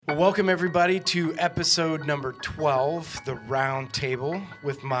Well, welcome everybody to episode number 12, The Round Table,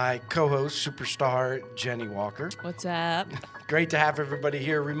 with my co-host, superstar Jenny Walker. What's up? Great to have everybody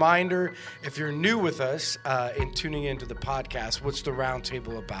here. Reminder, if you're new with us in tuning into the podcast, what's The Round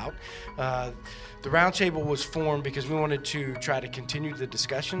Table about? The Round Table was formed because we wanted to try to continue the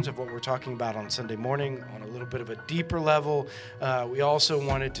discussions of what we're talking about on Sunday morning on a little bit of a deeper level. We also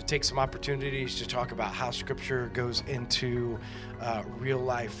wanted to take some opportunities to talk about how Scripture goes into real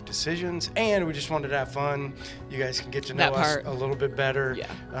life decisions, and we just wanted to have fun. You guys can get to know us a little bit better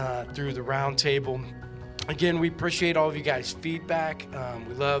through the Round Table. Again, we appreciate all of you guys' feedback.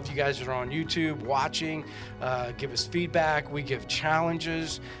 We love you guys that are on YouTube watching. Give us feedback. We give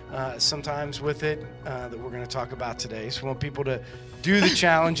challenges sometimes with it that we're going to talk about today. So we want people to do the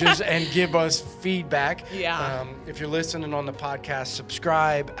challenges and give us feedback. Yeah. If you're listening on the podcast,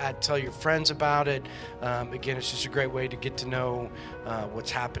 subscribe, tell your friends about it. Again, it's just a great way to get to know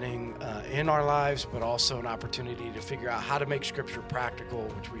what's happening in our lives, but also an opportunity to figure out how to make Scripture practical,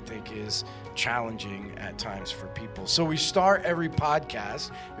 which we think is challenging at times for people. So we start every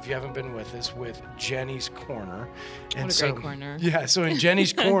podcast, if you haven't been with us, with Jenny's Corner. And what a great corner. Yeah, so in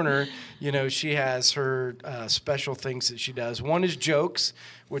Jenny's Corner, you know, she has her special things that she does. One is jokes,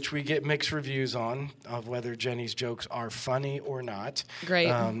 which we get mixed reviews on, of whether Jenny's jokes are funny or not. Great.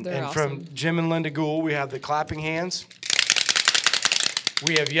 They're and awesome. From Jim and Linda Gould, we have the clapping hands.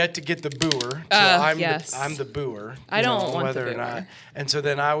 We have yet to get the booer, so I'm the booer. I don't want whether the or not. booer. And so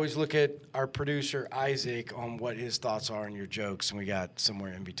then I always look at our producer Isaac on what his thoughts are on your jokes, and we got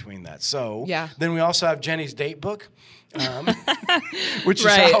somewhere in between that. So then we also have Jenny's date book, which is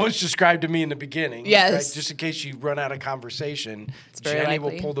how it's described to me in the beginning. Yes. Right? Just in case you run out of conversation, Jenny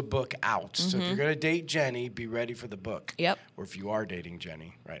will pull the book out. So if you're going to date Jenny, be ready for the book. Yep. Or if you are dating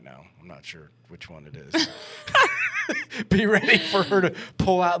Jenny right now, I'm not sure which one it is. Be ready for her to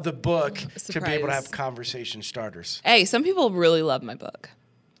pull out the book to be able to have conversation starters. Hey, some people really love my book.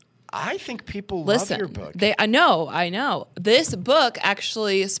 I think people love your book. I know. This book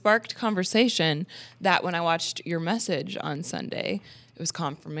actually sparked conversation that when I watched your message on Sunday, it was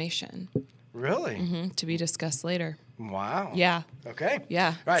confirmation. Really? Mm-hmm, to be discussed later. Wow. Yeah. Okay.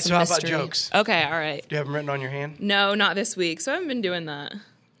 Yeah. All right, so how about jokes? Okay, all right. Do you have them written on your hand? No, not this week. So I haven't been doing that.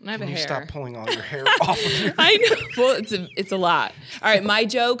 I have Can a you hair. stop pulling all your hair off of your I know. Well, it's a lot. All right, my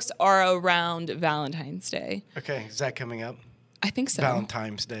jokes are around Valentine's Day. Okay, is that coming up? I think so.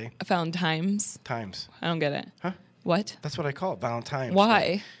 Valentine's Day. Valentine's. Times. I don't get it. Huh? What? That's what I call it, Valentine's Why?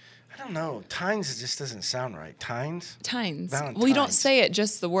 Day. I don't know. Tines just doesn't sound right. Tines? Tines. Valentine's. Well, you don't say it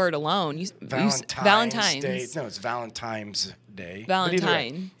just the word alone. Valentine's Day. No, it's Valentine's Day.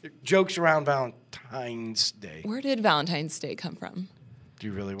 Valentine. Jokes around Valentine's Day. Where did Valentine's Day come from? Do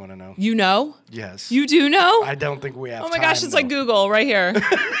you really want to know? You know? Yes. You do know? I don't think we have Oh my time, gosh, it's though. like Google right here.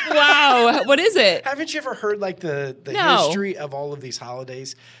 Wow. What is it? Haven't you ever heard like the No. history of all of these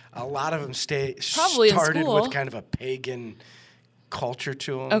holidays? A lot of them Probably in started school. with kind of a pagan culture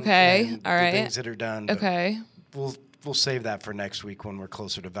to them. Okay, and all right. The things that are done. but Okay. We'll save that for next week when we're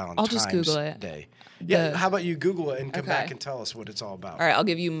closer to Valentine's I'll just Google it. Day. Yeah, how about you Google it and come Okay. back and tell us what it's all about? All right, I'll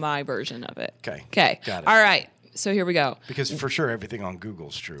give you my version of it. Okay. Okay. Got it. All right. So here we go. Because for sure everything on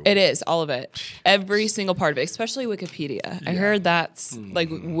Google's true. It is, all of it. Every single part of it, especially Wikipedia. I heard that's like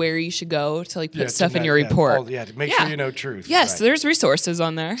where you should go to like put stuff in your report. To make sure you know truth. Yes, Right. there's resources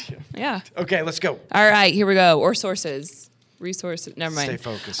on there. Yeah. Okay, let's go. All right, here we go. Or sources. Resources. Never mind. Stay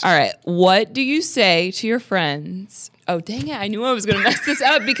focused. All right. What do you say to your friends? Oh, dang it. I knew I was going to mess this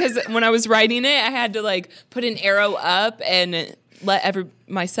up because when I was writing it, I had to like put an arrow up and let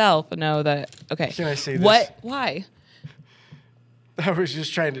myself know that, okay. Can I see this? What? Why? I was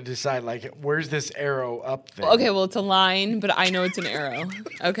just trying to decide, like, where's this arrow up there? Okay, well, it's a line, but I know it's an arrow.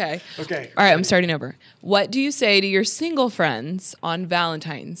 Okay. Okay. All right, I'm starting over. What do you say to your single friends on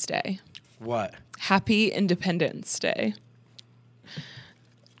Valentine's Day? What? Happy Independence Day.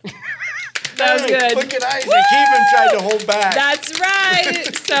 That was good. Look at Isaac. He even tried to hold back. That's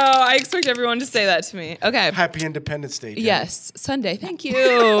right. So I expect everyone to say that to me. Okay. Happy Independence Day. Jenny. Yes, Sunday. Thank you.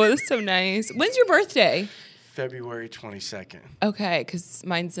 That's so nice. When's your birthday? February 22nd. Okay, because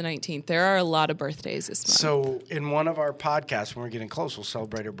mine's the 19th. There are a lot of birthdays this month. So in one of our podcasts, when we're getting close, we'll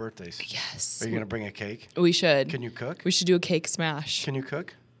celebrate our birthdays. Yes. Are you going to bring a cake? We should. Can you cook? We should do a cake smash. Can you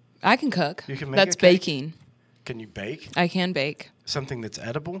cook? I can cook. You can make That's a cake? baking. Can you bake? I can bake. Something that's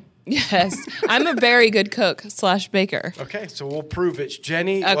edible? Yes. I'm a very good cook / baker. Okay, so we'll prove it.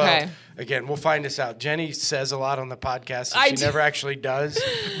 Jenny, Okay. well, again, we'll find this out. Jenny says a lot on the podcast that I she do. never actually does,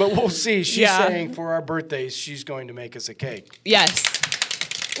 but we'll see. She's Yeah. saying for our birthdays, she's going to make us a cake. Yes.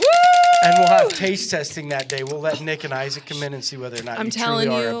 Woo! And we'll have taste testing that day. We'll let Nick and Isaac come in and see whether or not you truly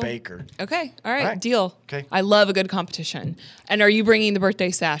are a baker. Okay. All right. Deal. Okay. I love a good competition. And are you bringing the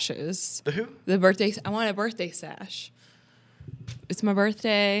birthday sashes? The who? The birthday. I want a birthday sash. It's my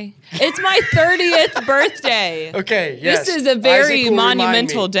birthday. It's my 30th birthday. Okay, yes. This is a very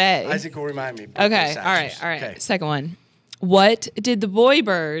monumental day. Isaac will remind me. Okay, all right. Okay. Second one. What did the boy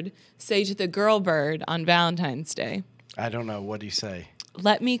bird say to the girl bird on Valentine's Day? I don't know. What do you say?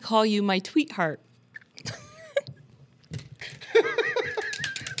 Let me call you my tweetheart.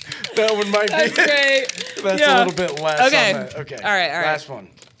 That one might be. That's great. That's a little bit less. Okay. Okay. All right. Last one.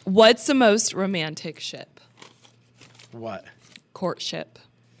 What's the most romantic ship? What? Courtship.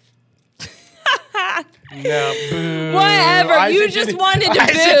 No, boo. Whatever. Isaac you just wanted to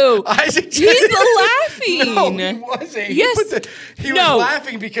boo. Isaac He's laughing. No, he wasn't. Yes. He was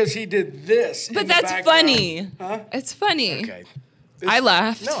laughing because he did this. But that's funny. Huh? It's funny. Okay. I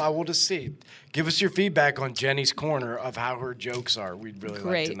laughed. No, I will just see. Give us your feedback on Jenny's corner of how her jokes are. We'd really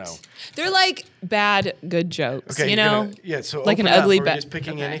like to know. They're like bad, good jokes. Okay, you know? So like an open ugly up. Are we just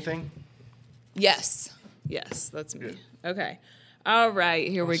picking anything? Yes. Yes, that's me. Okay. All right,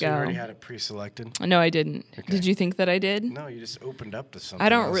 here we go. You already had it pre-selected? No, I didn't. Okay. Did you think that I did? No, you just opened up to something. I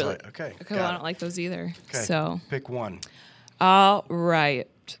don't really. Okay. Well, I don't like those either. Okay. So. Pick one. All right.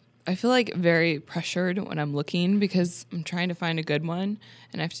 I feel like very pressured when I'm looking because I'm trying to find a good one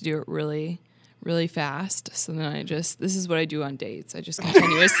and I have to do it really, really fast. So then this is what I do on dates. I just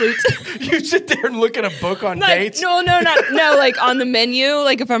continuously. You sit there and look at a book on dates? No, like on the menu.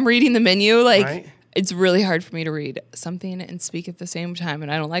 Like if I'm reading the menu, like. Right? It's really hard for me to read something and speak at the same time,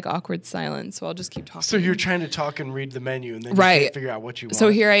 and I don't like awkward silence, so I'll just keep talking. So you're trying to talk and read the menu, and then you can't figure out what you want. So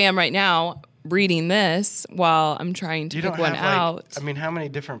here I am right now reading this while I'm trying to pick one out. I mean, how many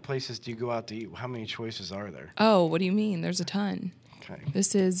different places do you go out to eat? How many choices are there? Oh, what do you mean? There's a ton. Okay.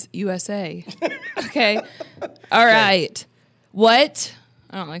 This is USA. Okay. All right. What?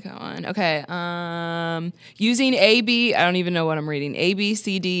 I don't like that one. Okay. Using A, B, I don't even know what I'm reading. A, B,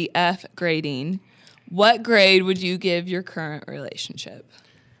 C, D, F grading. What grade would you give your current relationship?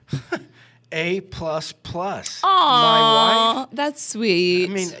 A++. Aww, my wife. That's sweet.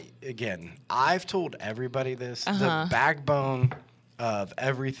 I mean, again, I've told everybody this. The backbone of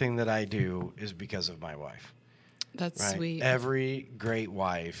everything that I do is because of my wife. That's sweet. Every great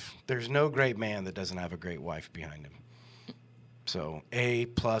wife. There's no great man that doesn't have a great wife behind him. So A++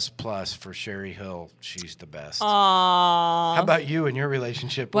 for Sherry Hill. She's the best. Aww. How about you and your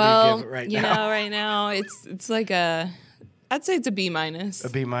relationship? What do you give it right now? You know, right now it's like I'd say it's a B-. A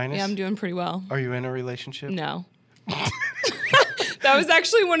B-? Yeah, I'm doing pretty well. Are you in a relationship? No. That was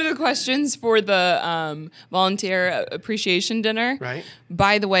actually one of the questions for the volunteer appreciation dinner. Right.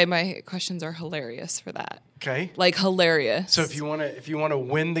 By the way, my questions are hilarious for that. Okay. Like hilarious. So if you want to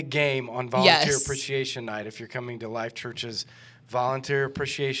win the game on Volunteer Appreciation Night, if you're coming to Life Church's Volunteer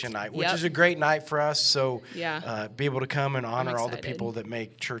Appreciation Night, which is a great night for us, so be able to come and honor all the people that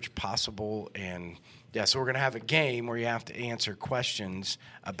make church possible. And so we're going to have a game where you have to answer questions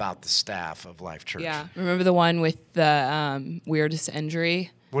about the staff of Life Church. Yeah. Remember the one with the weirdest injury?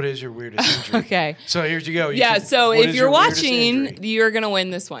 What is your weirdest injury? Okay. So here you go. So if you're watching, you're going to win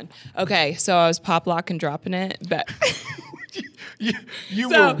this one. Okay. So I was pop, lock, and dropping it. But you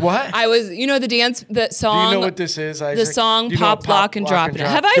were what? I was, the dance, the song. Do you know what this is, Isaac? The song Pop, Lock, and Drop It.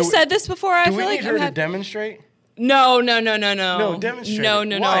 Have I said this before? I feel like I need her to demonstrate? No. No, demonstrate. No.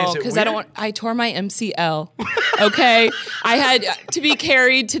 Because I don't want. I tore my MCL. Okay, I had to be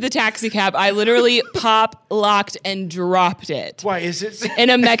carried to the taxi cab. I literally pop, locked, and dropped it. Why is it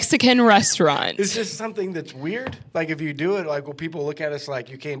in a Mexican restaurant? Is this something that's weird? Like if you do it, like will people look at us like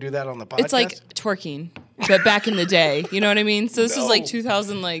you can't do that on the podcast? It's like twerking, but back in the day. You know what I mean? So this is like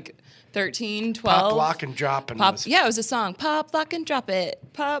 2013, 12. Pop, lock, and drop. It was a song. Pop, lock, and drop it.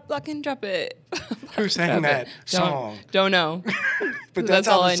 Pop, lock, and drop it. Who sang that song? Don't know. But that's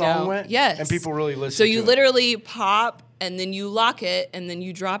how all the song went? Yes. And people really listen to it. So you to literally pop, and then you lock it, and then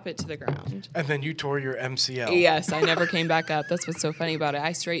you drop it to the ground. And then you tore your MCL. Yes, I never came back up. That's what's so funny about it.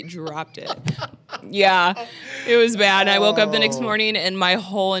 I straight dropped it. Yeah, it was bad. And I woke up the next morning, and my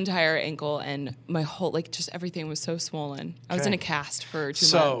whole entire ankle and my whole, just everything was so swollen. I was in a cast for 2 months.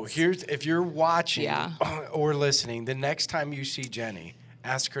 So if you're watching or listening, the next time you see Jenny,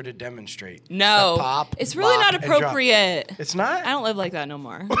 ask her to demonstrate. No, pop, it's really not appropriate. It's not? I don't live like that no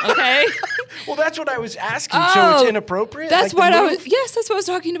more. Okay. Well, that's what I was asking. So it's inappropriate? That's what I was. Yes, that's what I was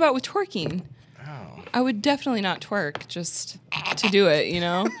talking about with twerking. Oh. I would definitely not twerk just to do it,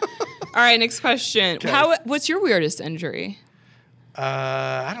 All right, next question. Okay. What's your weirdest injury?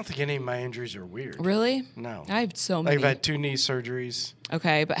 I don't think any of my injuries are weird. Really? No. I have so many. I've had 2 knee surgeries.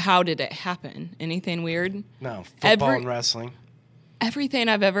 Okay, but how did it happen? Anything weird? No, football and wrestling. Everything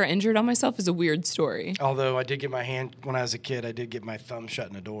I've ever injured on myself is a weird story. Although I did get my hand, when I was a kid, I did get my thumb shut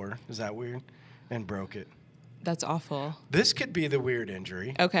in a door. Is that weird? And broke it. That's awful. This could be the weird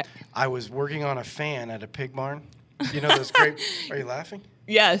injury. Okay. I was working on a fan at a pig barn. You know those great... Are you laughing?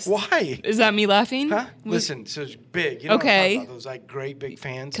 Yes. Why? Is that me laughing? Huh? Listen, so it's big. You know what I'm talking about? Those like great big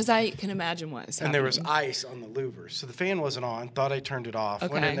fans. Because I can imagine what is happening. And there was ice on the louvers. So the fan wasn't on. Thought I turned it off.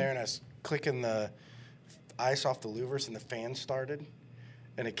 Okay. Went in there and I was clicking the ice off the louvers and the fan started.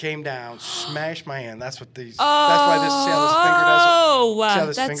 And it came down, smashed my hand. That's what these... Oh, that's why this... See how this finger doesn't... See how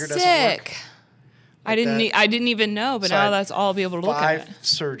this that's finger doesn't sick. work? I didn't even know, but So now I that's all I'll be able to look at. 5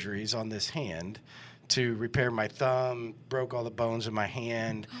 surgeries on this hand to repair my thumb, broke all the bones in my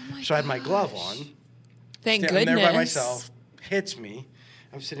hand. Oh my so I had my glove on. Thank standing goodness. there by myself, hits me.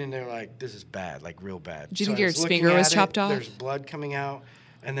 I'm sitting there like, this is bad, like real bad. Did you So think I your was looking finger was at it, chopped off? There's blood coming out.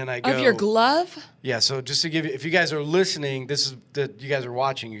 And then I go... Of your glove? Yeah, so just to give you... If you guys are listening, this is... You guys are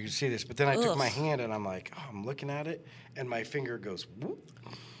watching, you can see this. But then I took my hand and I'm like, oh, I'm looking at it. And my finger goes whoop.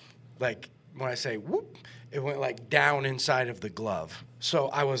 Like, when I say whoop, it went like down inside of the glove. So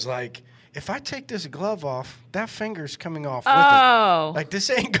I was like... If I take this glove off, that finger's coming off with it. Like, this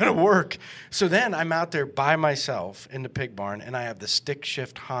ain't going to work. So then I'm out there by myself in the pig barn, and I have the stick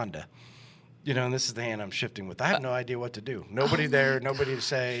shift Honda. You know, and this is the hand I'm shifting with. I have no idea what to do. Nobody there, nobody to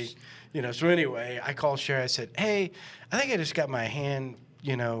say, you know. So anyway, I called Sherry. I said, hey, I think I just got my hand,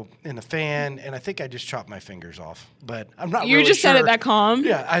 you know, in the fan, and I think I just chopped my fingers off. But I'm not really sure. You just said it that calm?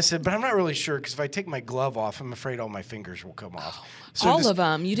 Yeah, I said, but I'm not really sure, because if I take my glove off, I'm afraid all my fingers will come off. So all of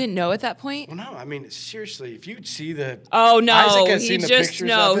them? You didn't know at that point? Well, no. I mean, seriously, if you'd see the... Oh, no. Isaac has seen the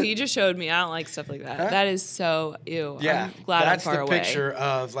pictures of it. He just showed me. I don't like stuff like that. Huh? That is so... Ew. Yeah, I'm glad that's I'm far the away. picture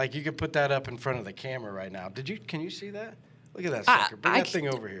of, like, you could put that up in front of the camera right now. Can you see that? Look at that sucker. Bring that thing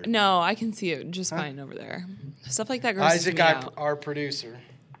over here. No, I can see it just fine over there. Stuff like that grosses Isaac, me out. our producer.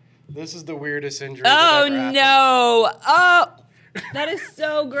 This is the weirdest injury Oh, that ever happened. no. Oh, that is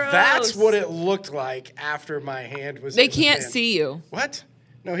so gross. That's what it looked like after my hand was They in the can't fan. see you. What?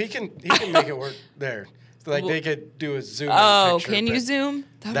 No, he can make it work there. So, like, they could do a zoom in Oh, picture. can you but zoom?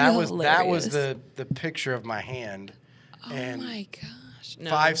 That was the picture of my hand. Oh, and my gosh. No.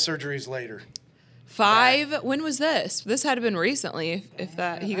 5 surgeries later. 5? When was this? This had to have been recently. If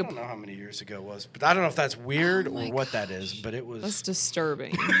that he I could. don't know how many years ago it was, but I don't know if that's weird Oh my or what that is. But it was. That's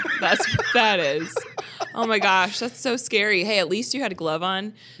disturbing. That's what that is. Oh my gosh, that's so scary. Hey, at least you had a glove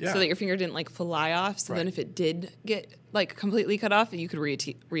on Yeah. so that your finger didn't like fly off. So then Right. if it did get like completely cut off, you could reattach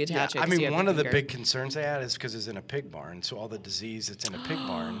it. Yeah, 'cause I you mean, had one of the finger. big concerns I had is because it's in a pig barn, so all the disease that's in a pig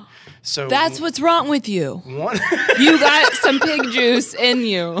barn. So That's what's wrong with you. one. You got some pig juice in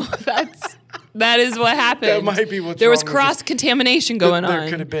you. That is what happened. That might be what's There was wrong with cross contamination going on. There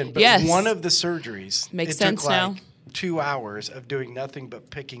could have been, but yes. one of the surgeries Makes it sense took like now. 2 hours of doing nothing but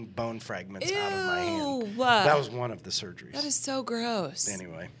picking bone fragments out of my hand. Ew. That was one of the surgeries. That is so gross.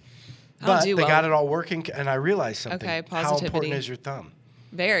 Anyway, I don't but do they well. got it all working, and I realized something. Okay, How positivity. important is your thumb?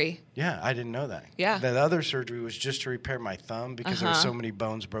 Very. Yeah, I didn't know that. Yeah. The other surgery was just to repair my thumb because there were so many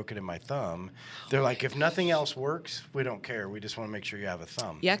bones broken in my thumb. They're like, if nothing else works, we don't care. We just want to make sure you have a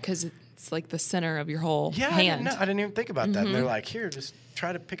thumb. Yeah, because it's like the center of your whole Yeah, hand. I didn't even think about that. And they're like, here, just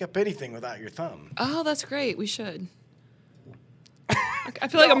try to pick up anything without your thumb. Oh, that's great. We should. I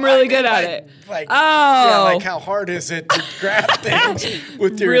feel like I'm really good at it. Yeah, like how hard is it to grab things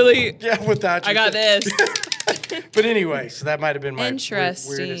with your... Really? Yeah, without your... I got this. But anyway, so that might have been my weirdest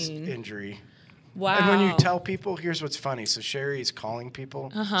Interesting. injury. Wow. And when you tell people, here's what's funny. So Sherry is calling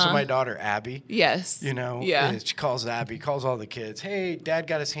people. So my daughter, Abby, Yes. you know, Yeah. she calls Abby, calls all the kids. Hey, Dad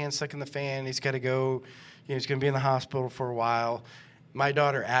got his hand stuck in the fan. He's got to go. You know, he's going to be in the hospital for a while. My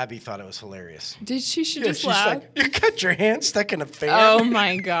daughter, Abby, thought it was hilarious. Did she should Yeah, just she's laugh? like, you got your hand stuck in a fan? Oh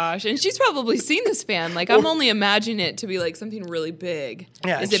my gosh. And she's probably seen this fan. Like, I'm only imagining it to be like something really big.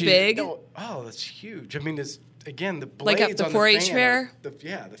 Yeah, Is and it she- big? No, oh, that's huge. I mean, it's, again, the Like blades at the on 4-H fan fair?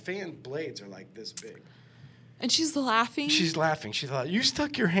 the fan blades are like this big. And she's laughing? She's laughing. She thought, you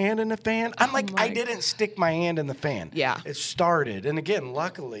stuck your hand in the fan? I'm like, my I didn't stick my hand in the fan. Yeah. It started. And again,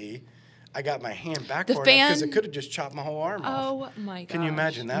 luckily, I got my hand back The far enough because fan- it could have just chopped my whole arm off. Oh my gosh. Can you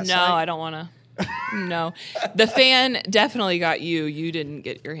imagine that No, sight? I don't want to. No. The fan definitely got you. You didn't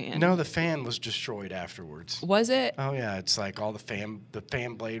get your hand. No, the fan was destroyed afterwards. Was it? Oh yeah, it's like all the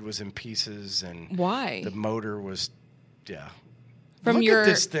fan blade was in pieces and Why? the motor was, yeah. From Look your at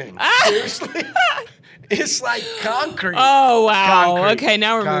this thing. Seriously? It's like concrete. Oh, wow. Concrete. Okay,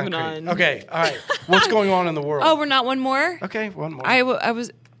 now we're Concrete. moving on. Okay, all right. What's going on in the world? Oh, we're not one more? Okay, one more. I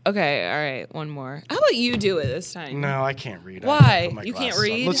was... Okay, all right, one more. How about you do it this time? No, I can't read. Why? You can't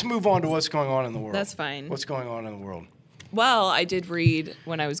read? Let's move on to what's going on in the world. That's fine. What's going on in the world? Well, I did read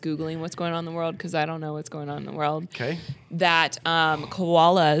when I was Googling what's going on in the world, because I don't know what's going on in the world. Okay. That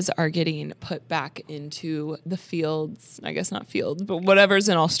koalas are getting put back into the fields. I guess not fields, but whatever's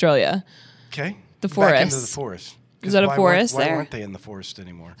in Australia. Okay. The forest. Back into the forest. Is that a forest why there? Why aren't they in the forest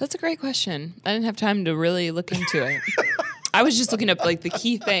anymore? That's a great question. I didn't have time to really look into it. I was just looking up like the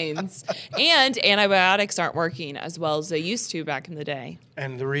key things. And antibiotics aren't working as well as they used to back in the day.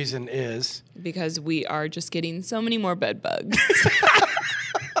 And the reason is? Because we are just getting so many more bed bugs.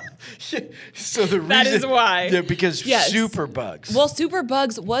 So the reason, that is why. Yeah, because superbugs. Well,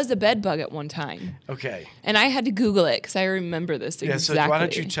 superbugs was a bed bug at one time. Okay. And I had to Google it because I remember this exactly. So why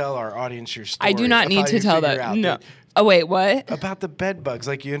don't you tell our audience your story? I do not need to tell that. No. Oh, wait, what? About the bed bugs,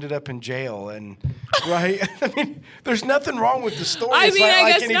 like you ended up in jail and, right? I mean, there's nothing wrong with the story. I it's mean, not I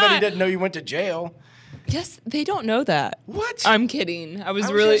like guess anybody not. didn't know you went to jail. Yes, they don't know that. What? I'm kidding. I was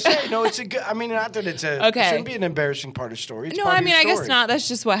really really... say, no, it's a good, I mean, not that it's a, Okay. It shouldn't be an embarrassing part of the story. It's No, part I of mean, your I guess story. not. That's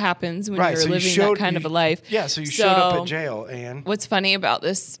just what happens when Right, you're so you living showed- that kind of you- a life. Yeah, so you showed up at jail and... What's funny about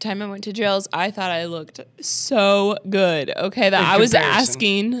this time I went to jail is I thought I looked so good. Okay, that I was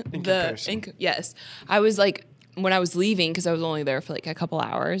asking yes. I was like, when I was leaving, because I was only there for like a couple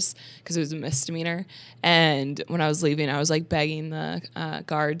hours because it was a misdemeanor. And when I was leaving, I was like begging the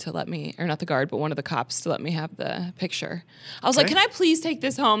guard to let me, or not the guard, but one of the cops to let me have the picture. I was like, can I please take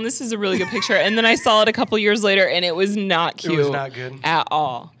this home? This is a really good picture. And then I saw it a couple years later and it was not cute. It was not good. At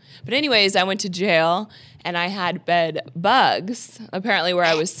all. But anyways, I went to jail and I had bed bugs. Apparently where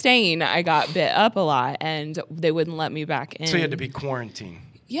I was staying, I got bit up a lot and they wouldn't let me back in. So you had to be quarantined.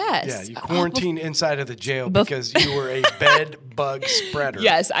 Yes. Yeah, you quarantined inside of the jail because you were a bed bug spreader.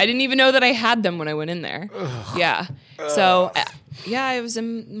 Yes, I didn't even know that I had them when I went in there. Ugh. Yeah. So, yeah, I was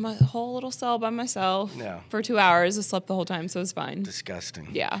in my whole little cell by myself for 2 hours. I slept the whole time, so it was fine. Disgusting.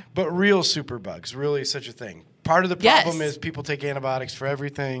 Yeah. But real superbugs, really such a thing. Part of the problem is people take antibiotics for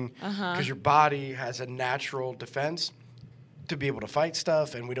everything because your body has a natural defense to be able to fight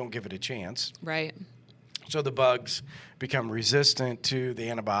stuff, and we don't give it a chance. Right. So the bugs become resistant to the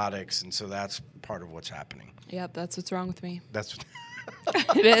antibiotics, and so that's part of what's happening. Yep, that's what's wrong with me. That's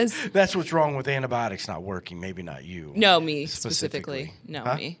it is. That's what's wrong with antibiotics not working. Maybe not you. No, me specifically.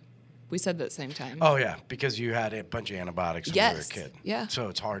 No, me. We said that same time. Oh, yeah, because you had a bunch of antibiotics when you were a kid. Yeah. So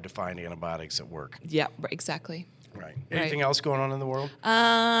it's hard to find antibiotics that work. Yeah, exactly. Right. Anything else going on in the world?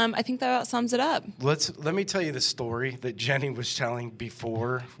 I think that about sums it up. Let me tell you the story that Jenny was telling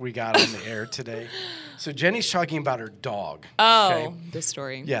before we got on the air today. So Jenny's talking about her dog. Oh, this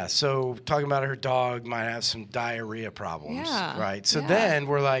story. Yeah, so talking about her dog might have some diarrhea problems. Yeah. Right. So then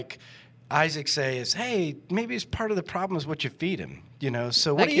we're like, Isaac says, hey, maybe it's part of the problem is what you feed him. You know,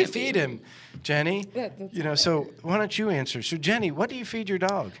 so what do you feed him, Jenny? Yeah, so why don't you answer? So Jenny, what do you feed your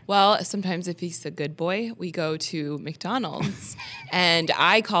dog? Well, sometimes if he's a good boy, we go to McDonald's and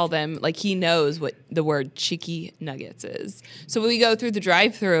I call them, like he knows what the word cheeky nuggets is. So we go through the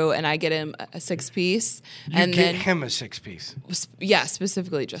drive-thru and I get him a 6-piece. You get him a 6-piece? Yeah,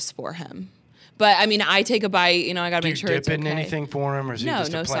 specifically just for him. But, I mean, I take a bite, you know, I got to make sure it's okay. Do you dip in anything for him, or is he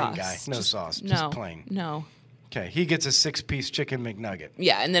just a plain guy? No sauce, just plain. No. Okay, he gets a 6-piece chicken McNugget.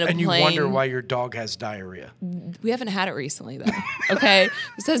 Yeah, and then you wonder why your dog has diarrhea. We haven't had it recently, though. Okay?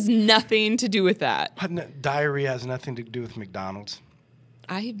 This has nothing to do with that. Diarrhea has nothing to do with McDonald's.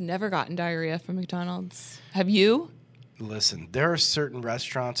 I've never gotten diarrhea from McDonald's. Have you? Listen, there are certain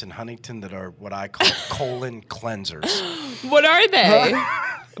restaurants in Huntington that are what I call colon cleansers. What are they?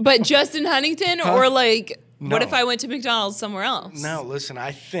 But just in Huntington? Or like, No. What if I went to McDonald's somewhere else? No, listen,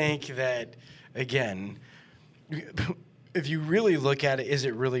 I think that, again, if you really look at it, is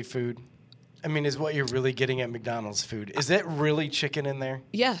it really food? I mean, is what you're really getting at McDonald's food? Is that really chicken in there?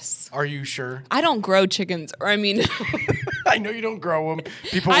 Yes. Are you sure? I don't grow chickens. Or, I mean... I know you don't grow them.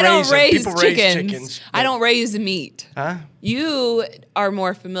 People I don't raise People chickens. raise chickens. I don't raise meat. Huh? You are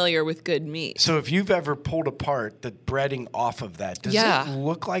more familiar with good meat. So if you've ever pulled apart the breading off of that, does it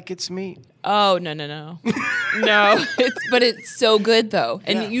look like it's meat? Oh, no. No, but it's so good, though.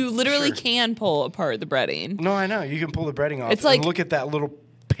 And you literally can pull apart the breading. No, I know. You can pull the breading off. It's like, and look at that little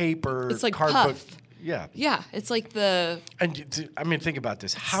paper. It's like cardboard. puff. Yeah. Yeah, it's like the... And I mean, think about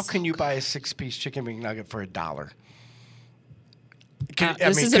this. How can you buy a 6-piece chicken McNugget for $1?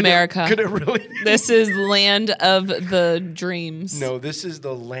 This is America. Could it really? This is land of the dreams. No, this is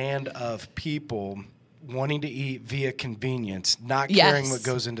the land of people wanting to eat via convenience, not Yes. caring what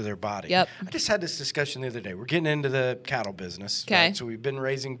goes into their body. Yep. I just had this discussion the other day. We're getting into the cattle business. Okay. Right? So we've been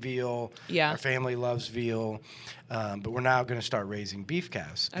raising veal. Yeah. Our family loves veal. But we're now going to start raising beef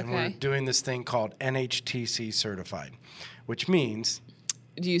calves. And we're Okay. doing this thing called NHTC certified, which means...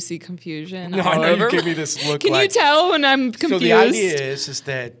 Do you see confusion? No, all I know over? you give me this look. Can you tell when I'm confused? So the idea is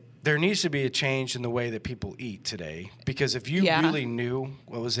that there needs to be a change in the way that people eat today. Because if you Yeah. really knew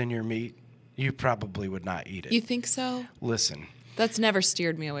what was in your meat, you probably would not eat it. You think so? Listen. That's never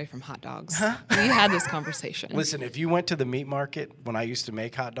steered me away from hot dogs. We had this conversation. Listen, if you went to the meat market when I used to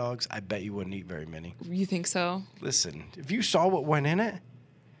make hot dogs, I bet you wouldn't eat very many. You think so? Listen, if you saw what went in it,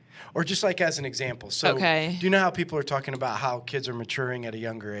 or just like as an example. So Okay. do you know how people are talking about how kids are maturing at a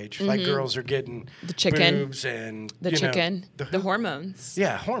younger age? Like girls are getting The chicken. boobs and The you know, chicken. The hormones.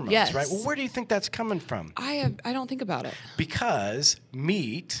 Yeah, hormones, Yes. right? Well, where do you think that's coming from? I don't think about it. Because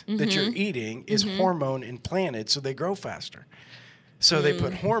meat that you're eating is hormone implanted, so they grow faster. So they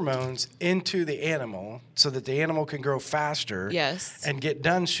put hormones into the animal so that the animal can grow faster Yes. and get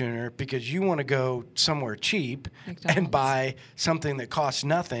done sooner because you want to go somewhere cheap McDonald's. and buy something that costs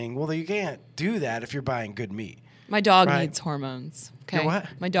nothing. Well, you can't do that if you're buying good meat. My dog Right. needs hormones. Okay. Your what?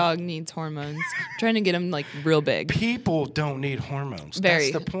 My dog needs hormones. I'm trying to get him like real big. People don't need hormones.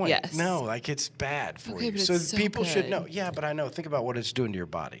 Very, That's the point. yes. No, like it's bad for Okay, you. but So it's so people should good. know. Yeah, but I know. Think about what it's doing to your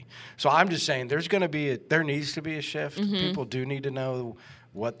body. So I'm just saying there needs to be a shift. People do need to know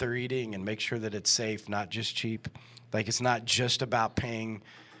what they're eating and make sure that it's safe, not just cheap. Like it's not just about paying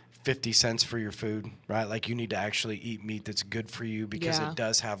 50 cents for your food, right? Like you need to actually eat meat that's good for you because Yeah. it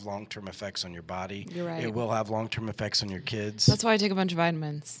does have long-term effects on your body. You're right. It will have long-term effects on your kids. That's why I take a bunch of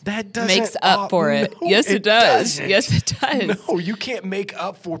vitamins. That doesn't makes up for it. No, Yes, it does. doesn't. Yes, it does. No, you can't make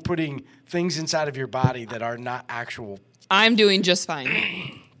up for putting things inside of your body that are not actual. I'm doing just fine.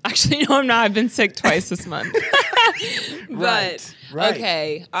 Actually, no, I'm not. I've been sick twice this month. But Right.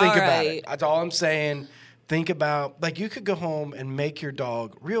 okay, Think all about right. it. That's all I'm saying. Think about, like, you could go home and make your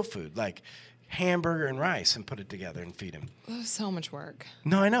dog real food, like hamburger and rice, and put it together and feed him. Oh, so much work.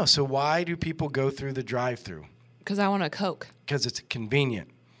 No, I know. So why do people go through the drive-through? Because I want a Coke. Because it's convenient.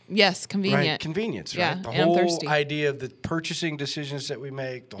 Yes, convenient. Right? Convenience, Yeah, right? The and I'm whole thirsty. idea of the purchasing decisions that we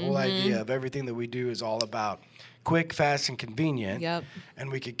make, the whole idea of everything that we do is all about quick, fast, and convenient. Yep. And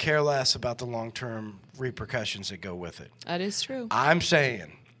we could care less about the long-term repercussions that go with it. That is true. I'm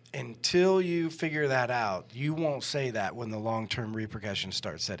saying until you figure that out, you won't say that when the long-term repercussions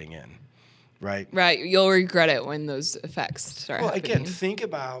start setting in, right? Right. You'll regret it when those effects start Well, happening. again, think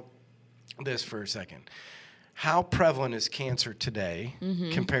about this for a second. How prevalent is cancer today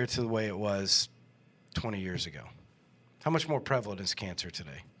compared to the way it was 20 years ago? How much more prevalent is cancer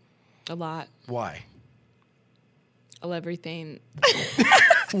today? A lot. Why? Of everything.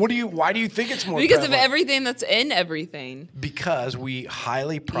 Why do you think it's more Because prevalent? of everything that's in everything. Because we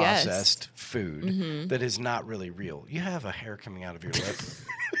highly processed food that is not really real. You have a hair coming out of your lip.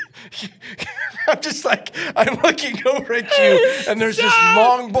 I'm just like, I'm looking over at you, and there's this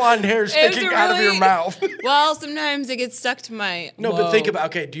long blonde hair sticking out of your mouth. Well, sometimes it gets stuck to my... No, but think about,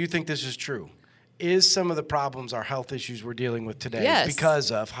 okay, do you think this is true? Is some of the problems, our health issues we're dealing with today Yes. because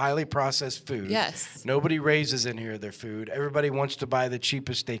of highly processed food? Yes. Nobody raises any of their food. Everybody wants to buy the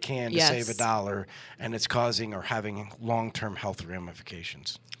cheapest they can to Yes. save $1, and it's causing or having long-term health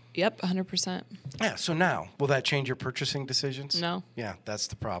ramifications. Yep, 100%. Yeah, so now, will that change your purchasing decisions? No. Yeah, that's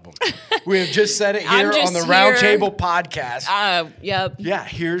the problem. We have just said it I'm here just on the here- Roundtable podcast. Yep. Yeah,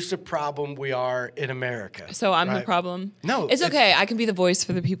 here's the problem we are in America. So I'm the right? problem? No, It's okay. I can be the voice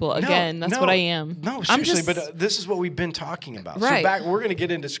for the people. Again, that's what I am. No, I'm seriously, just, but this is what we've been talking about. Right. So we're going to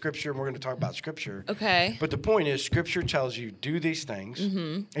get into Scripture, and we're going to talk about Scripture. Okay. But the point is, Scripture tells you, do these things,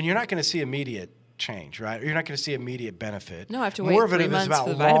 and you're not going to see immediate change, right? You're not going to see immediate benefit. No, I have to More wait of it 3 is months about for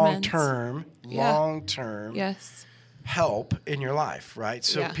the vitamins. long-term Yes. help in your life, right?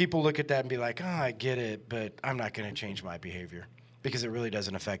 So Yeah. people look at that and be like, oh, I get it, but I'm not going to change my behavior because it really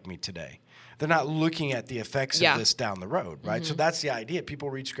doesn't affect me today. They're not looking at the effects Yeah. of this down the road, right? So that's the idea.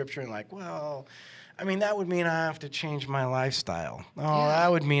 People read Scripture and like, well, I mean, that would mean I have to change my lifestyle. Oh,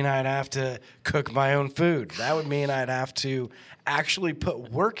 that would mean I'd have to cook my own food. That would mean I'd have to actually put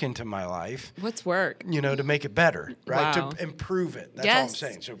work into my life, What's work? to make it better, right? Wow. To improve it. That's all I'm Yes.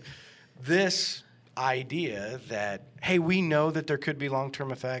 saying. So this idea that, hey, we know that there could be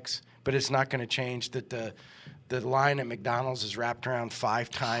long-term effects, but it's not going to change that the line at McDonald's is wrapped around 5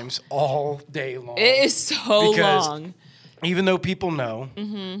 times all day long. It is so Because long. even though people know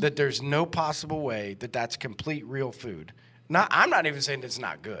that there's no possible way that that's complete real food. I'm not even saying it's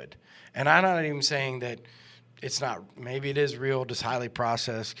not good. And I'm not even saying that it's not. Maybe it is real, just highly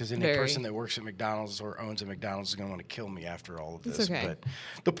processed. Because any Very. person that works at McDonald's or owns a McDonald's is going to want to kill me after all of this. It's okay. But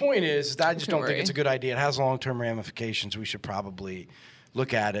the point is that I just don't think worry. it's a good idea. It has long-term ramifications. We should probably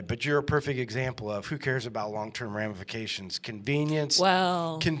look at it. But you're a perfect example of who cares about long-term ramifications. Convenience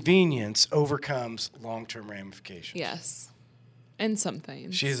overcomes long-term ramifications. Yes. And some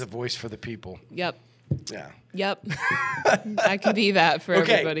things. She is a voice for the people. Yep. Yeah. Yep. I could be that for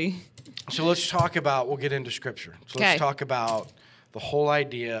everybody. So let's talk about, we'll get into scripture. So let's talk about the whole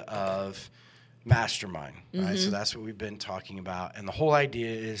idea of mastermind, right? So that's what we've been talking about. And the whole idea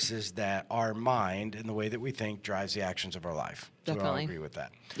is that our mind and the way that we think drives the actions of our life. So we all agree with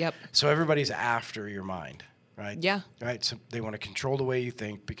that. Yep. So everybody's after your mind, right? Yeah. Right? So they want to control the way you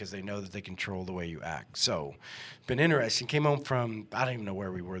think because they know that they control the way you act. So been interesting. Came home from, I don't even know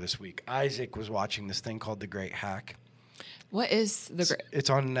where we were this week. Isaac was watching this thing called The Great Hack. What is the great? It's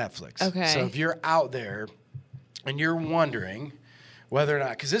on Netflix. Okay. So if you're out there and you're wondering whether or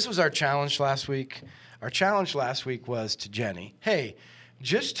not, because this was our challenge last week. Our challenge last week was to Jenny, hey,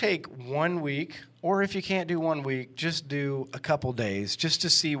 just take 1 week, or if you can't do 1 week, just do a couple days just to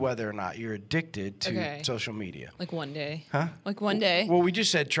see whether or not you're addicted to social media. Like one day. Huh? Like one day. Well, we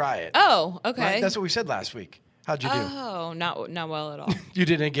just said try it. Oh, okay. Right? That's what we said last week. How'd you do? Oh, not well at all. You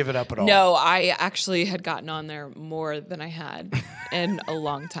didn't give it up at all? No, I actually had gotten on there more than I had in a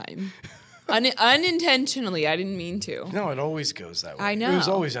long time. Unintentionally, I didn't mean to. No, it always goes that way. I know. It was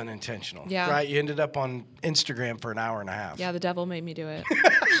always unintentional. Yeah. Right? You ended up on Instagram for an hour and a half. Yeah, the devil made me do it.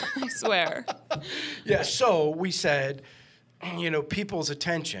 I swear. Yeah, so we said, people's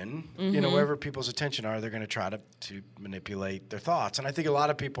attention, wherever people's attention are, they're going to try to manipulate their thoughts. And I think a lot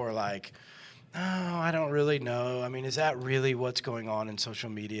of people are like, oh, I don't really know. I mean, is that really what's going on in social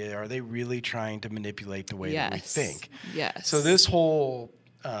media? Are they really trying to manipulate the way that we think? Yes. So this whole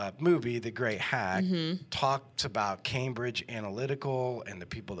movie, The Great Hack, talks about Cambridge Analytical and the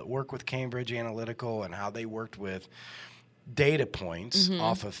people that work with Cambridge Analytical and how they worked with data points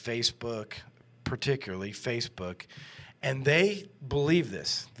off of Facebook, particularly Facebook. And they believe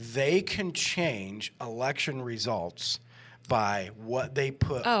this. They can change election results by what they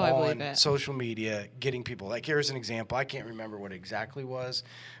put on social media, getting people. Like, here's an example. I can't remember what it exactly was,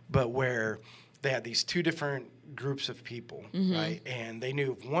 but where they had these two different groups of people, right? And they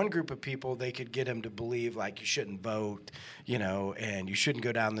knew one group of people, they could get them to believe, like, you shouldn't vote, and you shouldn't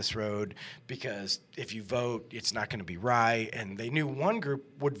go down this road because if you vote, it's not going to be right. And they knew one group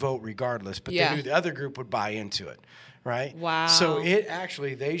would vote regardless, but they knew the other group would buy into it. Right? Wow. So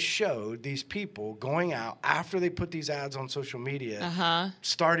they showed these people going out after they put these ads on social media,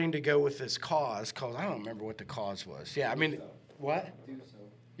 starting to go with this cause called, I don't remember what the cause was. Yeah, I mean, what? Do so.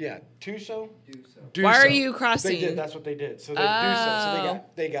 Yeah, Tuso? Do Why are you crossing? They did, that's what they did. So they do so.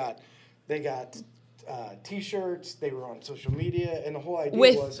 So they got T-shirts, they were on social media, and the whole idea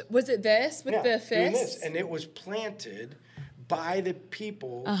was it this? With the doing fist? this, and it was planted by the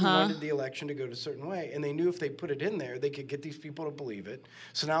people who wanted the election to go to a certain way. And they knew if they put it in there, they could get these people to believe it.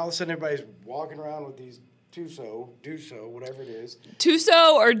 So now all of a sudden everybody's walking around with these do so, whatever it is.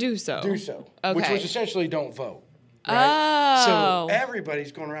 To-so or do-so? Do-so, okay. which was essentially don't vote. Right? Oh. So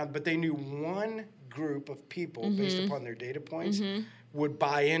everybody's going around, but they knew one group of people, based upon their data points, would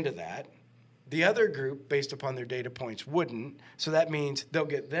buy into that. The other group, based upon their data points, wouldn't. So that means they'll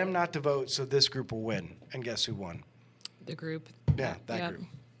get them not to vote, so this group will win. And guess who won? The group. Yeah, that group.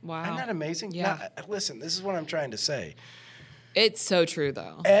 Wow. Isn't that amazing? Yeah. Now, listen, this is what I'm trying to say. It's so true,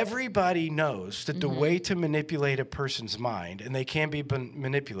 though. Everybody knows that the way to manipulate a person's mind, and they can be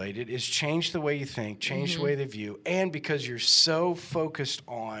manipulated, is change the way you think, change the way they view, and because you're so focused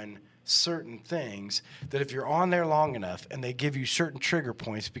on certain things that if you're on there long enough and they give you certain trigger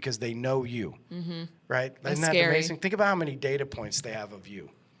points because they know you, right? That's Isn't that scary. amazing? Think about how many data points they have of you.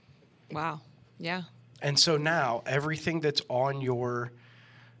 Wow. Yeah. And so now everything that's on your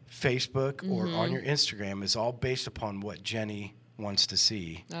Facebook or on your Instagram is all based upon what Jenny wants to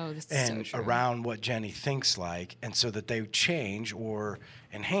see. Oh, this is and so true. around what Jenny thinks like, and so that they change or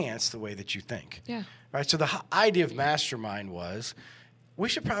enhance the way that you think. Yeah. Right? So the idea of Mastermind was we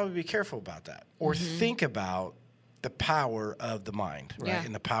should probably be careful about that or think about the power of the mind, right? Yeah.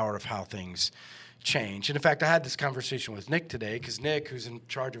 And the power of how things change. And in fact, I had this conversation with Nick today because Nick, who's in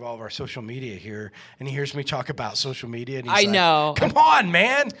charge of all of our social media here, and he hears me talk about social media, and he's I know. Come on,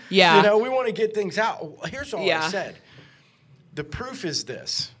 man. Yeah. We want to get things out. Here's all Yeah. I said. The proof is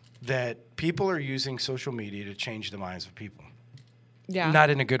this, that people are using social media to change the minds of people. Yeah.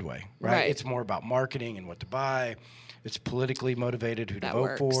 Not in a good way, right? Right. It's more about marketing and what to buy. It's politically motivated who to That vote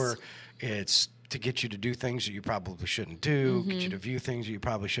works. for. It's to get you to do things that you probably shouldn't do, get you to view things that you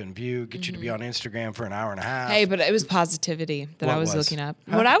probably shouldn't view, get you to be on Instagram for an hour and a half. Hey, but it was positivity that What I was was? looking up.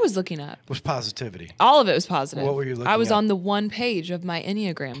 Huh? What I was looking up. Was positivity. All of it was positive. What were you looking I was up? on the one page of my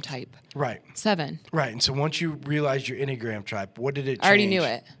Enneagram type. Right. 7. Right. And so once you realized your Enneagram type, what did it change? I already knew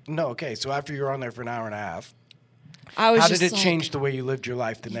it. No, okay. So after you were on there for an hour and a half, I was how just did it like, change the way you lived your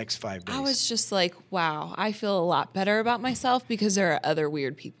life the next 5 days? I was just like, wow, I feel a lot better about myself because there are other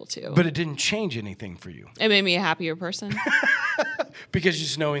weird people too. But it didn't change anything for you. It made me a happier person. Because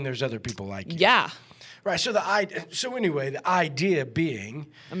just knowing there's other people like you. Yeah. Right. So anyway, the idea being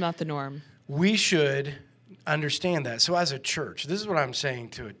I'm not the norm. we should understand that. So as a church, this is what I'm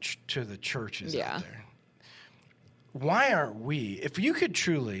saying to the churches out there. Why aren't we, if you could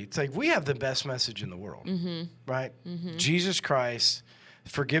truly, it's like we have the best message in the world, right? Jesus Christ,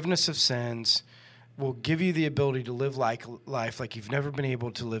 forgiveness of sins, will give you the ability to live life like you've never been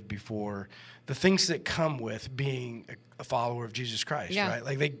able to live before. The things that come with being a follower of Jesus Christ, right?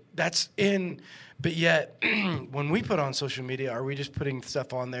 Like but yet when we put on social media, are we just putting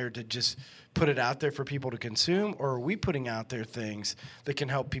stuff on there to just put it out there for people to consume? Or are we putting out there things that can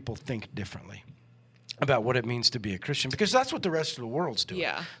help people think differently about what it means to be a Christian? Because that's what the rest of the world's doing.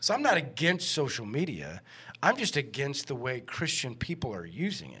 Yeah. So I'm not against social media. I'm just against the way Christian people are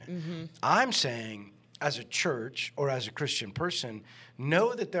using it. I'm saying, as a church or as a Christian person,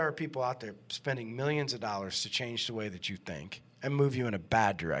 know that there are people out there spending millions of dollars to change the way that you think and move you in a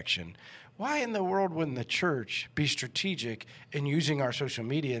bad direction. Why in the world wouldn't the church be strategic in using our social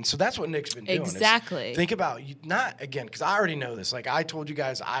media? And so that's what Nick's been doing. Exactly. Think about, not, again, because I already know this. Like I told you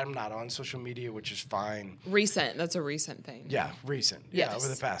guys, I'm not on social media, which is fine. Recent. That's a recent thing. Yeah, recent. Yes. Yeah, over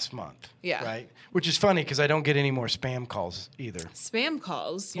the past month. Yeah. Right? Which is funny because I don't get any more spam calls either. Spam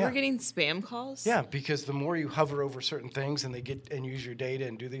calls? You were getting spam calls? Yeah, because the more you hover over certain things and they get and use your data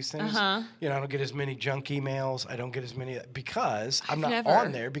and do these things, I don't get as many junk emails. I don't get as many because I'm not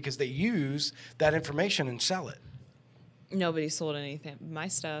on there because they use that information and sell it. Nobody sold anything. My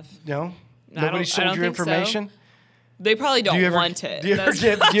stuff. No? Nobody sold your information? So. They probably don't want it. Do you ever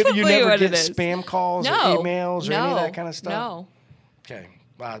you never get spam calls or No. emails or any of that kind of stuff? No. Okay.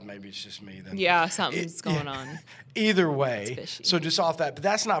 Well, maybe it's just me then. Yeah, something's going on. Either way, It's fishy. so just off that, but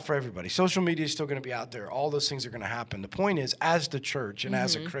that's not for everybody. Social media is still going to be out there. All those things are going to happen. The point is, as the church and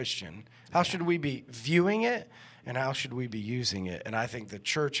as a Christian, how should we be viewing it and how should we be using it? And I think the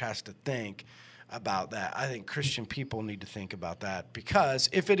church has to think about that. I think Christian people need to think about that because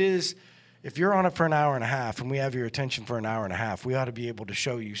if you're on it for an hour and a half and we have your attention for an hour and a half, we ought to be able to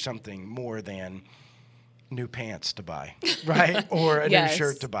show you something more than new pants to buy, right? Or a new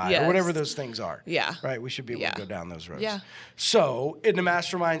shirt to buy, or whatever those things are. Yeah. Right? We should be able to go down those roads. Yeah. So in the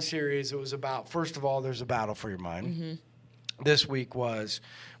Mastermind series, it was about, first of all, there's a battle for your mind. This week was,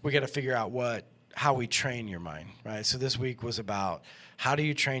 we got to figure out how we train your mind, right? So this week was about how do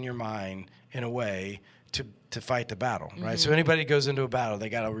you train your mind in a way to fight the battle, right? So anybody goes into a battle, they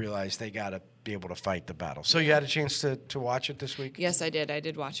got to realize they got to be able to fight the battle. So you had a chance to watch it this week? Yes, I did. I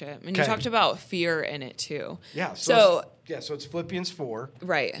did watch it. And you talked about fear in it too. Yeah. So it's Philippians 4.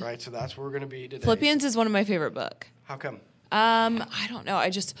 Right. Right. So that's where we're going to be today. Philippians is one of my favorite books. How come? I don't know.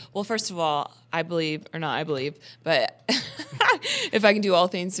 First of all, but if I can do all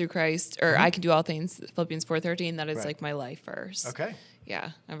things through Christ, or I can do all things, Philippians 4:13, that is like my life verse. Okay.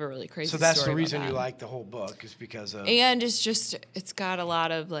 Yeah, I have a really crazy So that's story the reason about you that. like the whole book is because of... And it's got a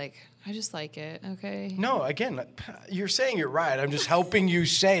lot of I just like it, okay? No, again, you're saying you're right. I'm just helping you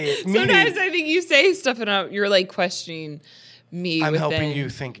say it. Sometimes I think you say stuff and you're questioning me. I'm helping you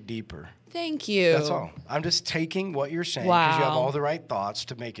think deeper. Thank you. That's all. I'm just taking what you're saying because you have all the right thoughts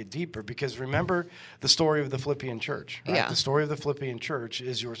to make it deeper. Because remember the story of the Philippian church, right? Yeah. The story of the Philippian church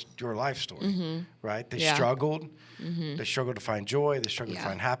is your life story, right? They struggled. They struggled to find joy. They struggled to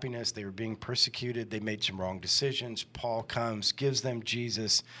find happiness. They were being persecuted. They made some wrong decisions. Paul comes, gives them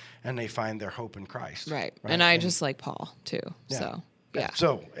Jesus, and they find their hope in Christ. Right. And I just like Paul, too. Yeah. So, yeah.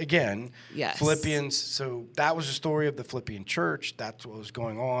 So, again, Yes. Philippians, so that was the story of the Philippian church. That's what was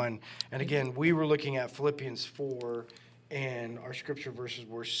going on. And again, we were looking at Philippians 4, and our scripture verses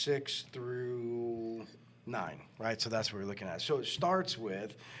were 6 through 9, right? So that's what we're looking at. So it starts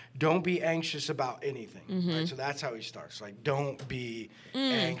with, don't be anxious about anything, right? So that's how he starts. Don't be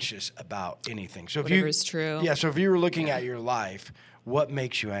anxious about anything. So Whatever is true. Yeah, so if you were looking at your life, what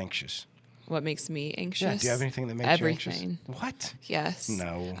makes you anxious? What makes me anxious? Yeah, do you have anything that makes you anxious? Everything. What? Yes.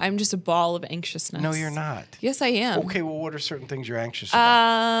 No. I'm just a ball of anxiousness. No, you're not. Yes, I am. Okay, well, what are certain things you're anxious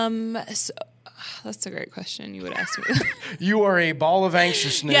about? That's a great question. You would ask me. You are a ball of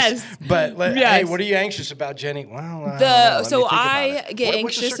anxiousness. Yes. But Yes. hey, what are you anxious about, Jenny? Well, I don't know. Let me think about it. Get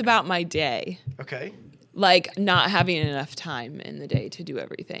What's the anxious about my day. Okay. Like not having enough time in the day to do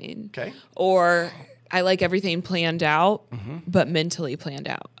everything. Okay. Or I like everything planned out, but mentally planned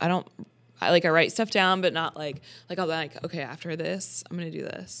out. I write stuff down, but not like I'll be like, okay, after this, I'm going to do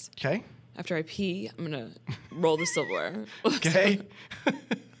this. Okay. After I pee, I'm going to roll the silverware. Okay.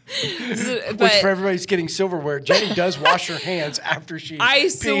 But Which for everybody's getting silverware, Jenny does wash her hands after she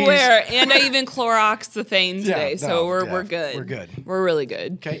pees. swear. And I even Clorox the thing today. Yeah, So we're good. We're good. We're really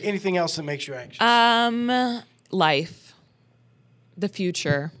good. Okay. Anything else that makes you anxious? Life. The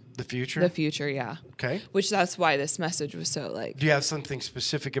future. The future? The future, yeah. Okay. Which that's why this message was so like. Do you have something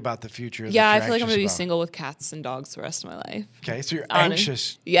specific about the future? Yeah, that I you're feel like I'm going to be anxious about? single with cats and dogs the rest of my life. Okay, so you're Honest.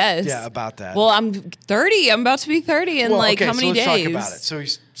 anxious. Yes. Yeah, about that. Well, I'm 30. I'm about to be 30 in okay, how many so let's days? talk about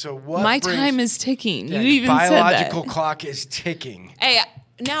it. So what My brings, time is ticking. yeah, You even biological said that. clock is ticking. Hey,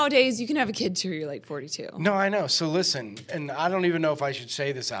 nowadays you can have a kid till you're like 42. No, I know. So listen, and I don't even know if I should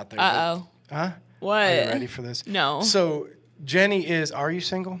say this out there. Uh-oh. But, huh? What? Are you ready for this? No. So Jenny are you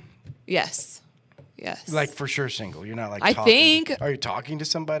single? Yes. Like for sure single. You're not like I talking. think. Are you talking to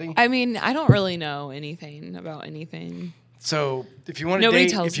somebody? I mean, I don't really know anything about anything. So if you want to Nobody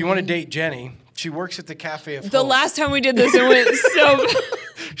date, tells if you want to me. date Jenny, she works at the Cafe of The Hope. last time we did this, it went so.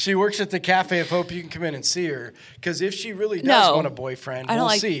 She works at the Cafe of Hope. You can come in and see her. Because if she really does No. want a boyfriend, I don't we'll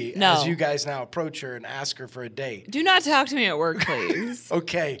like- see no. as you guys now approach her and ask her for a date. Do not talk to me at work, please.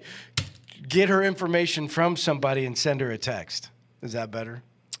 Okay. Get her information from somebody and send her a text. Is that better?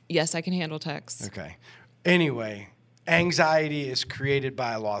 Yes, I can handle text. Okay. Anyway, anxiety is created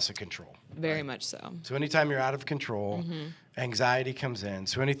by a loss of control. Very much so. So anytime you're out of control, anxiety comes in.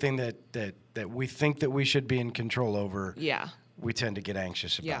 So anything that we think that we should be in control over, Yeah. we tend to get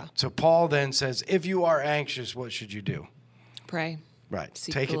anxious about. Yeah. So Paul then says, if you are anxious, what should you do? Pray. Right.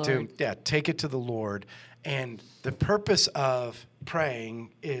 Seek Take the it Lord. take it to the Lord. And the purpose of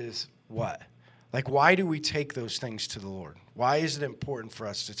praying is what? Like, why do we take those things to the Lord? Why is it important for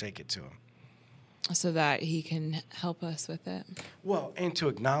us to take it to him? So that he can help us with it. Well, and to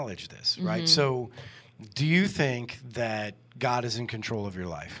acknowledge this, right? So do you think that God is in control of your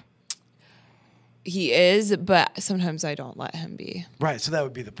life? He is, but sometimes I don't let him be. Right. So that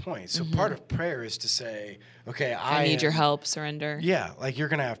would be the point. So part of prayer is to say, okay, I need your help, surrender. Yeah, like you're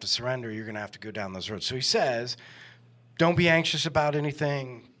going to have to surrender. You're going to have to go down those roads. So he says, don't be anxious about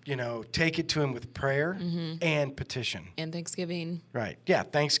anything. Take it to him with prayer and petition. And Thanksgiving. Right. Yeah,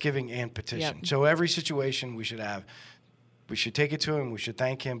 thanksgiving and petition. Yep. So every situation we should take it to him, we should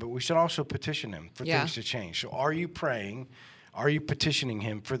thank him, but we should also petition him for things to change. So are you praying? Are you petitioning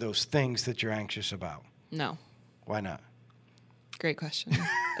him for those things that you're anxious about? No. Why not? Great question.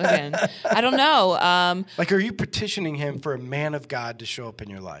 Again, I don't know. Are you petitioning him for a man of God to show up in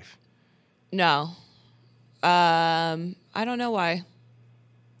your life? No. I don't know why.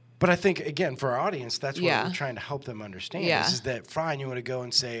 But I think, again, for our audience, that's what Yeah. we're trying to help them understand. Yeah. Is that fine? You want to go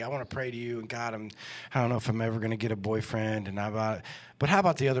and say, I want to pray to you, and God, I don't know if I'm ever going to get a boyfriend, but how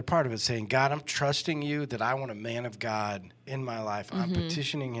about the other part of it, saying, God, I'm trusting you that I want a man of God in my life. I'm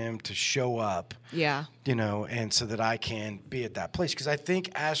petitioning him to show up. Yeah. And so that I can be at that place. Because I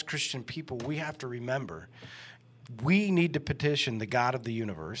think as Christian people, we have to remember we need to petition the God of the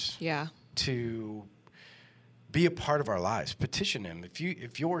universe Yeah. to be a part of our lives. Petition him.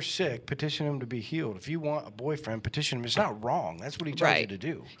 If you're sick, petition him to be healed. If you want a boyfriend, petition him. It's not wrong. That's what he tells you to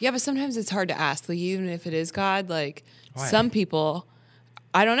do. Yeah, but sometimes it's hard to ask. Like, even if it is God, like Why? some people,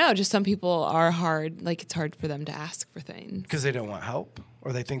 I don't know, just some people are hard. Like, it's hard for them to ask for things. Because they don't want help,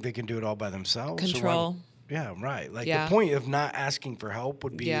 or they think they can do it all by themselves. Control. Yeah, right. Like Yeah. the point of not asking for help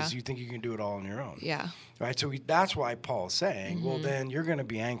would be Yeah. is you think you can do it all on your own. Yeah. Right. So that's why Paul's saying, well, then you're going to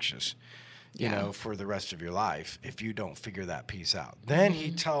be anxious, Yeah. for the rest of your life if you don't figure that piece out. Then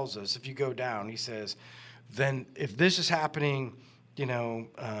he tells us, if you go down, he says, then if this is happening,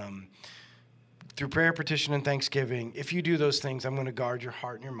 through prayer, petition, and thanksgiving, if you do those things, I'm going to guard your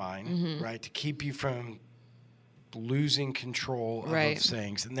heart and your mind, right, to keep you from losing control of Right. those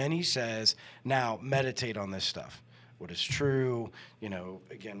things. And then he says, now meditate on this stuff. What is true,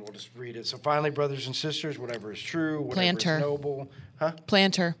 again, we'll just read it. So finally, brothers and sisters, whatever is true, whatever Planter. is noble. Huh?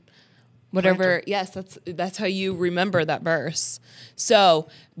 Planter. Whatever. Planter. Yes, that's how you remember that verse. So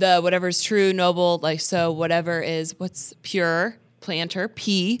the whatever is true, noble, whatever is what's pure, planter,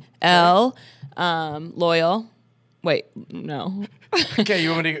 PL, loyal. Wait, no. Okay,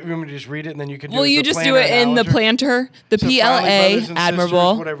 you want me to just read it and then you can do Well, it you the just planter do it in the analogy? planter, the So finally, PLA, brothers and sisters,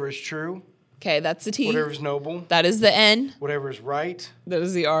 admirable. whatever is true. Okay, that's the T. Whatever is noble. That is the N. Whatever is right. That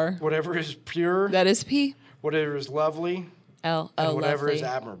is the R. Whatever is pure. That is P. Whatever is lovely. L. And Oh, whatever lovely. is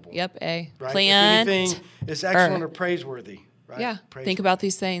admirable. Yep, A. Right? Plant. If anything is excellent or praiseworthy. Right? Yeah, Praiseworthy. think about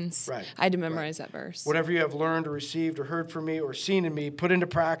these things. Right. I had to memorize that verse. Whatever you have learned or received or heard from me or seen in me, put into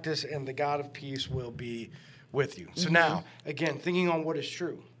practice, and the God of peace will be with you. So now, again, thinking on what is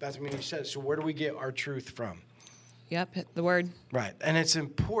true. That's what he says. So where do we get our truth from? Yep, hit the word. Right. And it's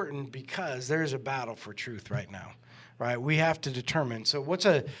important because there's a battle for truth right now. Right? We have to determine. So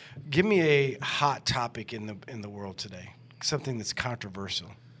give me a hot topic in the world today. Something that's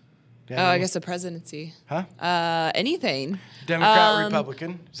controversial. I guess the presidency. Huh? Anything. Democrat,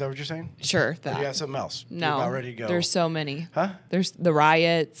 Republican. Is that what you're saying? Sure. Or do you have something else? No. You're about ready to go. There's so many. Huh? There's the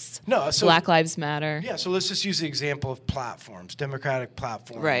riots. No. So, Black Lives Matter. Yeah. So let's just use the example of platforms: Democratic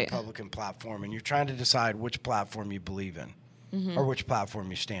platform, Right. Republican platform, and you're trying to decide which platform you believe in, or which platform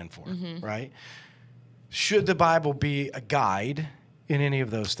you stand for. Right? Should the Bible be a guide in any of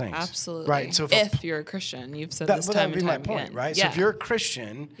those things? Absolutely. Right. So if you're a Christian, you've said this time that'd be and my time point, again. right? Yeah. So if you're a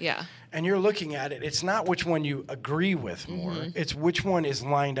Christian, Yeah. and you're looking at it, it's not which one you agree with more; it's which one is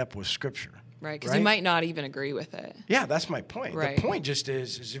lined up with Scripture. Right, because you might not even agree with it. Yeah, that's my point. Right. The point just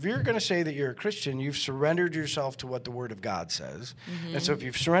is if you're going to say that you're a Christian, you've surrendered yourself to what the Word of God says. And so if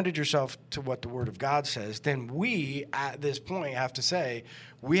you've surrendered yourself to what the Word of God says, then we, at this point, have to say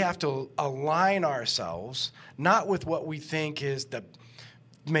we have to align ourselves, not with what we think is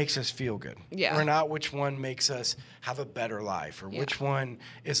makes us feel good. Yeah. Or not which one makes us have a better life, or which one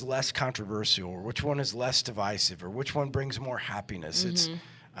is less controversial, or which one is less divisive, or which one brings more happiness. It's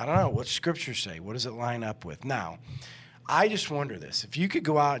I don't know. What Scripture say? What does it line up with? Now, I just wonder this. If you could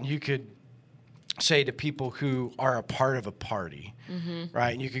go out and you could say to people who are a part of a party,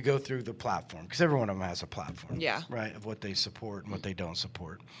 right, and you could go through the platform, because every one of them has a platform, right, of what they support and what they don't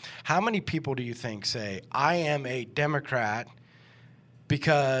support. How many people do you think say, I am a Democrat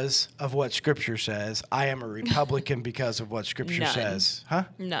because of what Scripture says, I am a Republican because of what Scripture says? Huh?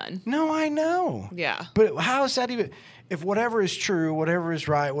 None. No, I know. Yeah. But how is that even... If whatever is true, whatever is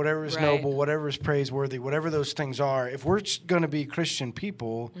right, whatever is noble, whatever is praiseworthy, whatever those things are, if we're going to be Christian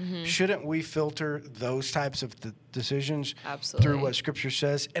people, shouldn't we filter those types of decisions through what Scripture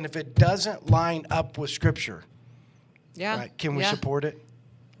says? And if it doesn't line up with Scripture, right, can we support it?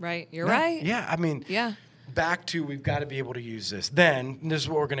 Right. You're right. Yeah. I mean, Yeah. back to we've got to be able to use this. Then, and this is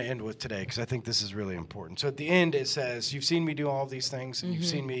what we're going to end with today, because I think this is really important. So at the end, it says, you've seen me do all these things, and you've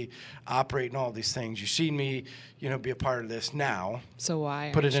seen me operate in all these things. You've seen me, be a part of this. Now, So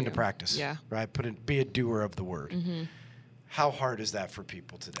why? put it aren't into you? practice. Yeah. Right? Be a doer of the word. How hard is that for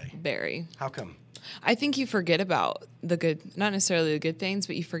people today? Very. How come? I think you forget about the good, not necessarily the good things,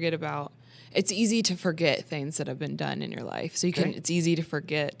 but you forget about, it's easy to forget things that have been done in your life. So it's easy to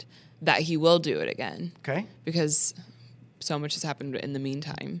forget that he will do it again. Okay. Because so much has happened in the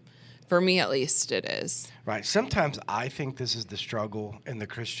meantime. For me, at least, it is. Right. Sometimes I think this is the struggle in the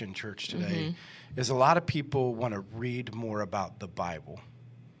Christian church today, is a lot of people want to read more about the Bible,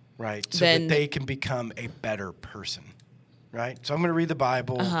 right? So that they can become a better person, right? So I'm going to read the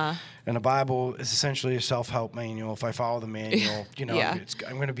Bible, and the Bible is essentially a self-help manual. If I follow the manual,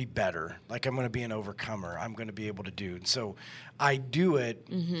 I'm going to be better. Like, I'm going to be an overcomer. I'm going to be able to do. And so I do it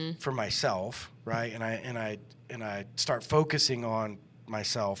for myself, right? And I start focusing on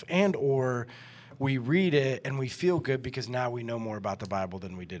myself, and or we read it and we feel good because now we know more about the Bible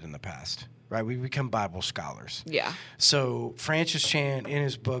than we did in the past. Right, we become Bible scholars. Yeah. So Francis Chan, in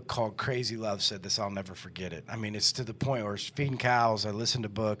his book called Crazy Love, said this. I'll never forget it. I mean, it's to the point where feeding cows, I listen to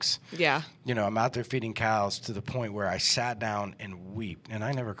books. Yeah. I'm out there feeding cows to the point where I sat down and weep, and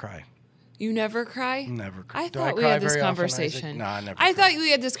I never cry. You never cry? Never cry. I thought we had this conversation. No, I never I cry. thought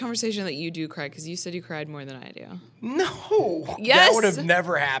we had this conversation that you do cry, because you said you cried more than I do. No. Yes. That would have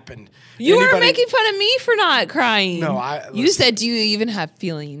never happened. You were making fun of me for not crying. No, You said, do you even have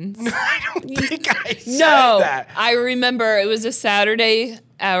feelings? I don't think I said No. that. I remember it was a Saturday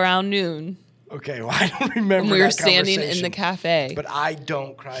around noon. Okay, well, I don't remember And we were that standing in conversation. the cafe. But I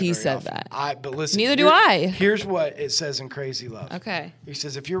don't cry He very said often. that. But listen. Neither do I. Here's what it says in Crazy Love. Okay. He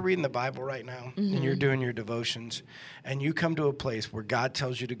says, if you're reading the Bible right now and you're doing your devotions and you come to a place where God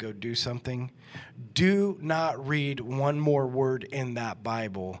tells you to go do something, do not read one more word in that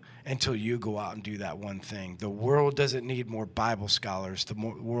Bible until you go out and do that one thing. The world doesn't need more Bible scholars. The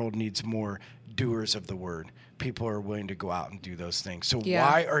world needs more doers of the word. People are willing to go out and do those things. So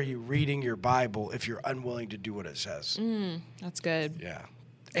why are you reading your Bible if you're unwilling to do what it says? That's good. Yeah.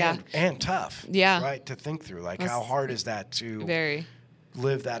 Yeah. And tough. Yeah. Right? To think through. Like, how hard is that to... Very.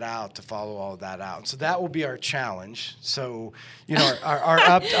 live that out, to follow all of that out. And so that will be our challenge. So, you know, our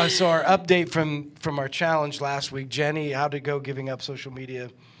update from our challenge last week, Jenny, how'd it go giving up social media?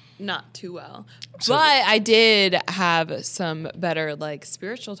 Not too well. So, but I did have some better, like,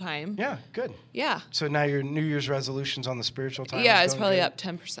 spiritual time. Yeah, good. Yeah. So now your New Year's resolutions on the spiritual time? Yeah, it's probably up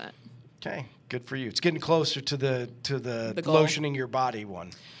 10%. Okay, good for you. It's getting closer to the lotioning your body one.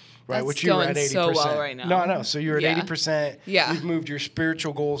 Right, That's which you were at 80%. So well right now. No, I know. So you're at 80%. Yeah. You've moved your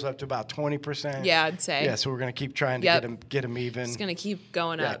spiritual goals up to about 20%. Yeah, I'd say. Yeah, so we're going to keep trying to get them even. It's going to keep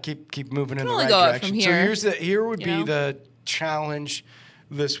going up. Keep moving in the right direction. Here. So here would be the challenge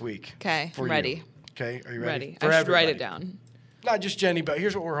this week. Okay, I'm ready. Okay, are you ready? I should write it down. Not just Jenny, but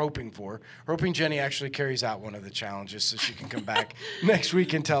here's what we're hoping for. We're hoping Jenny actually carries out one of the challenges so she can come back next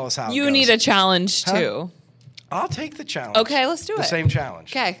week and tell us how it goes. You need a challenge, too. I'll take the challenge. Okay, let's do it. The same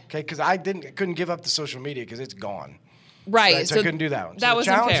challenge. Okay. Okay, because I couldn't give up the social media because it's gone. Right. So I couldn't do that one. That so was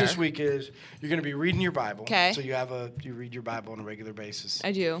the challenge unfair. this week is you're going to be reading your Bible. Okay. So you read your Bible on a regular basis.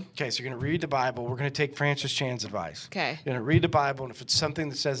 I do. Okay, so you're going to read the Bible. We're going to take Francis Chan's advice. Okay. You're going to read the Bible, and if it's something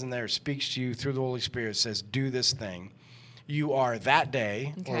that says in there, speaks to you through the Holy Spirit, says do this thing, you are that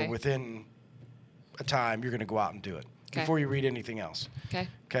day or within a time, you're going to go out and do it before you read anything else. Okay.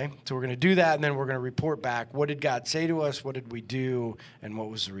 Okay, so we're going to do that, and then we're going to report back. What did God say to us? What did we do? And what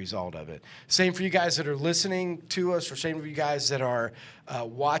was the result of it? Same for you guys that are listening to us, or same for you guys that are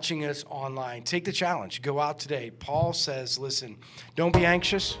watching us online. Take the challenge. Go out today. Paul says, listen, don't be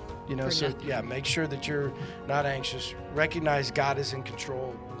anxious. You know, make sure that you're not anxious. Recognize God is in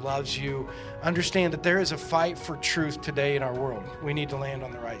control, loves you. Understand that there is a fight for truth today in our world. We need to land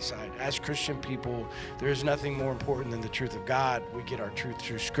on the right side. As Christian people, there is nothing more important than the truth of God. We get our truth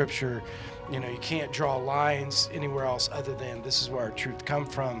through Scripture. You know, you can't draw lines anywhere else other than this is where our truth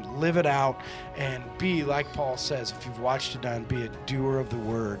comes from. Live it out and be, like Paul says, if you've watched it done, be a doer of the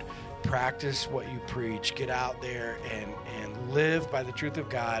word. Practice what you preach. Get out there and live by the truth of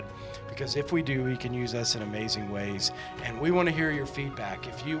God, because if we do, he can use us in amazing ways. And we want to hear your feedback.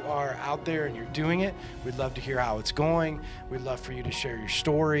 If you are out there and you're doing it, we'd love to hear how it's going. We'd love for you to share your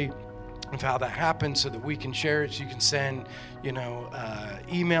story of how that happened so that we can share it. So you can send,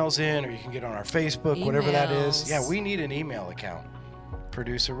 emails in, or you can get on our Facebook, whatever that is. Yeah, we need an email account.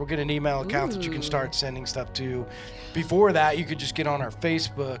 Producer, we'll get an email account that you can start sending stuff to. Before that, you could just get on our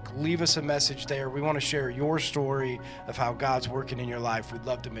Facebook, leave us a message there. We want to share your story of how God's working in your life. We'd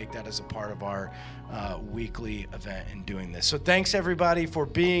love to make that as a part of our weekly event in doing this. So thanks everybody for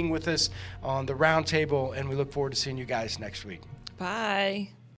being with us on the round table, and we look forward to seeing you guys next week. Bye.